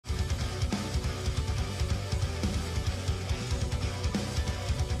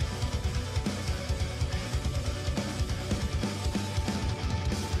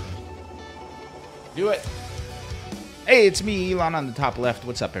Do it. Hey, it's me, Elon, on the top left.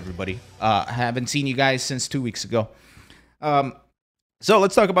 What's up, everybody? I haven't seen you guys since 2 weeks ago. So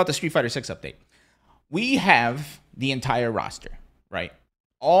let's talk about the Street Fighter 6 update. We have the entire roster, right?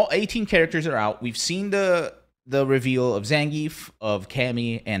 All 18 characters are out. We've seen the reveal of Zangief, of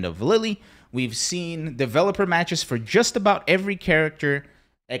Cammy, and of Lily. We've seen developer matches for just about every character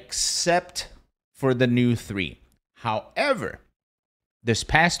except for the new 3. However, this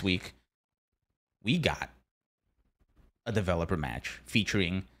past week, we got a developer match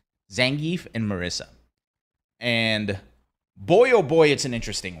featuring Zangief and Marissa. And boy, oh boy, it's an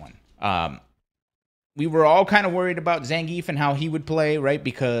interesting one. We were all kind of worried about Zangief and how he would play, right?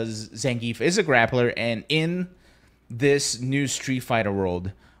 Because Zangief is a grappler, and in this new Street Fighter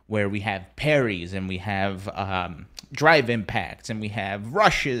world where we have parries and we have drive impacts and we have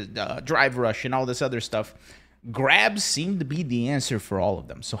rushes, drive rush and all this other stuff, grabs seem to be the answer for all of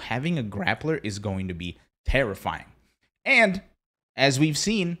them. So having a grappler is going to be terrifying. And as we've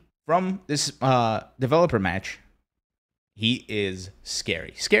seen from this developer match, he is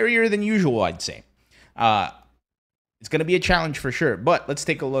scary. Scarier than usual, I'd say. It's going to be a challenge for sure. But let's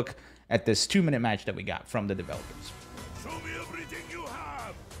take a look at this 2-minute match that we got from the developers. Show me everything you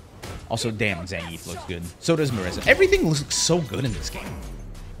have. Also, damn, Zangief looks good. So does Marissa. Everything looks so good in this game.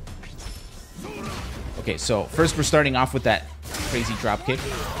 Okay, so first we're starting off with that crazy drop kick,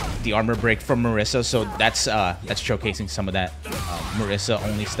 the armor break from Marissa. So that's showcasing some of that Marissa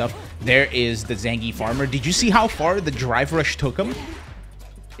only stuff. There is the Zangief armor. Did you see how far the drive rush took him?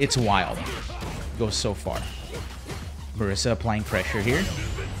 It's wild. Goes so far. Marissa applying pressure here.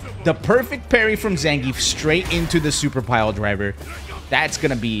 The perfect parry from Zangief straight into the super pile driver. That's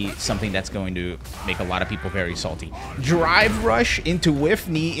going to be something that's going to make a lot of people very salty. Drive rush into whiff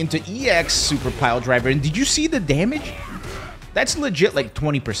knee into EX super pile driver. And did you see the damage? That's legit like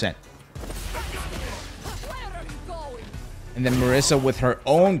 20%. And then Marissa with her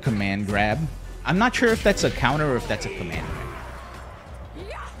own command grab. I'm not sure if that's a counter or if that's a command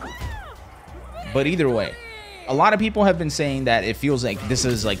grab. But either way, a lot of people have been saying that it feels like this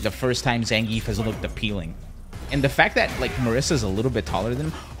is like the first time Zangief has looked appealing. And the fact that like Marissa's a little bit taller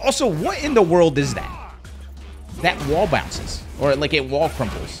than him. Also, what in the world is that? That wall bounces. Or like it wall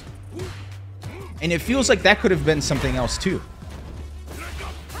crumples. And it feels like that could have been something else too.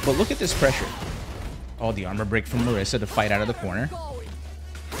 But look at this pressure. Oh, the armor break from Marissa to fight out of the corner.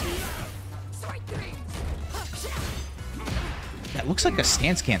 That looks like a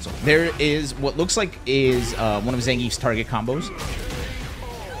stance cancel. There is what looks like is one of Zangief's target combos.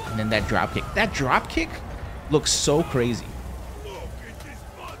 And then that drop kick. That drop kick looks so crazy.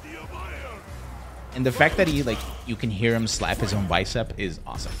 And the fact that he, like, you can hear him slap his own bicep is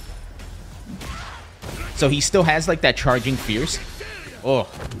awesome. So he still has, like, that charging fierce. Oh.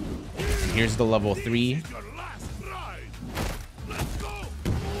 And here's the level 3.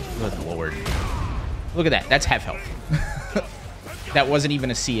 Good lord. Look at that. That's half health. That wasn't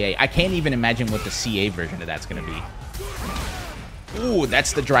even a CA. I can't even imagine what the CA version of that's going to be. Ooh,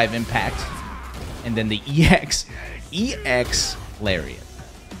 that's the drive impact. And then the EX lariat.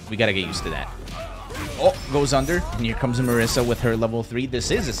 We got to get used to that. Oh, goes under. And here comes Marissa with her level 3.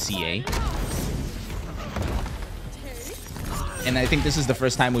 This is a CA. And I think this is the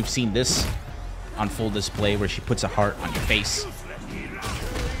first time we've seen this on full display where she puts a heart on your face.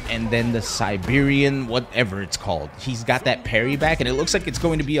 And then the Siberian, whatever it's called. He's got that parry back, and it looks like it's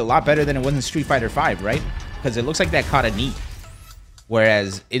going to be a lot better than it was in Street Fighter V, right? Because it looks like that caught a knee.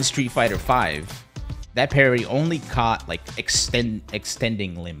 Whereas in Street Fighter V, that parry only caught, like,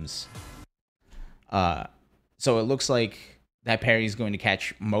 extending limbs. So it looks like that parry is going to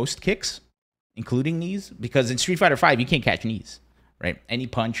catch most kicks, including knees. Because in Street Fighter V, you can't catch knees, right? Any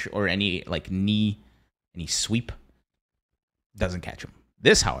punch or any, like, knee, any sweep doesn't catch them.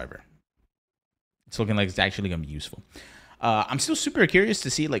 This, however, it's looking like it's actually going to be useful. I'm still super curious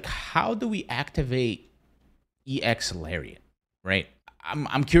to see, like, how do we activate EX Lariat, right?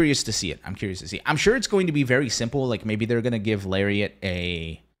 I'm curious to see it. I'm curious to see. I'm sure it's going to be very simple. Like, maybe they're going to give Lariat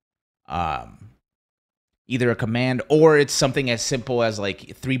a either a command or it's something as simple as,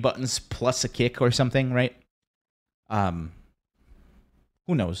 like, 3 buttons plus a kick or something, right? Who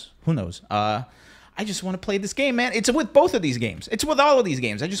knows? Who knows? I just want to play this game, man. It's with both of these games. It's with all of these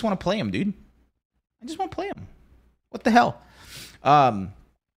games. I just want to play them, dude. I just want to play them. What the hell?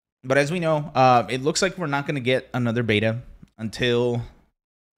 But as we know, it looks like we're not going to get another beta until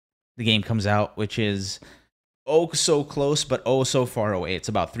the game comes out, which is oh so close, but oh so far away. It's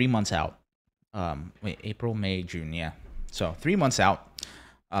about 3 months out. Wait, April, May, June, yeah. So 3 months out,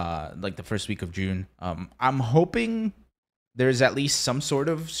 like the first week of June. I'm hoping there's at least some sort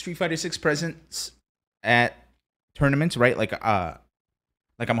of Street Fighter 6 presence at tournaments, right? Like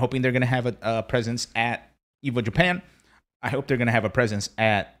I'm hoping they're gonna have a presence at Evo Japan. I hope they're gonna have a presence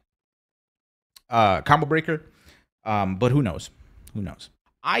at Combo Breaker. But who knows? Who knows?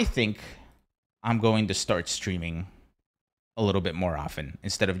 I think I'm going to start streaming a little bit more often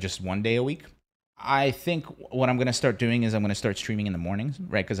instead of just 1 day a week. I think what I'm gonna start doing is I'm gonna start streaming in the mornings,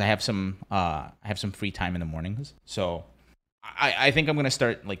 right? Because I have some free time in the mornings. So I think I'm gonna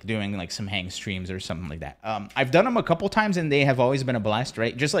start like doing like some hang streams or something like that. I've done them a couple times and they have always been a blast,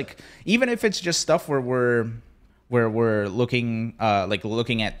 right? Just like even if it's just stuff where we're looking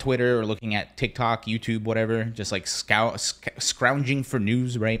looking at Twitter or looking at TikTok, YouTube, whatever, just like scrounging for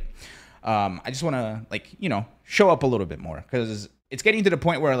news, right? I just want to like, show up a little bit more because it's getting to the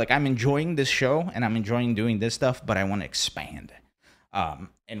point where like I'm enjoying this show and I'm enjoying doing this stuff, but I want to expand.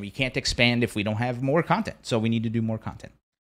 And we can't expand if we don't have more content. So we need to do more content.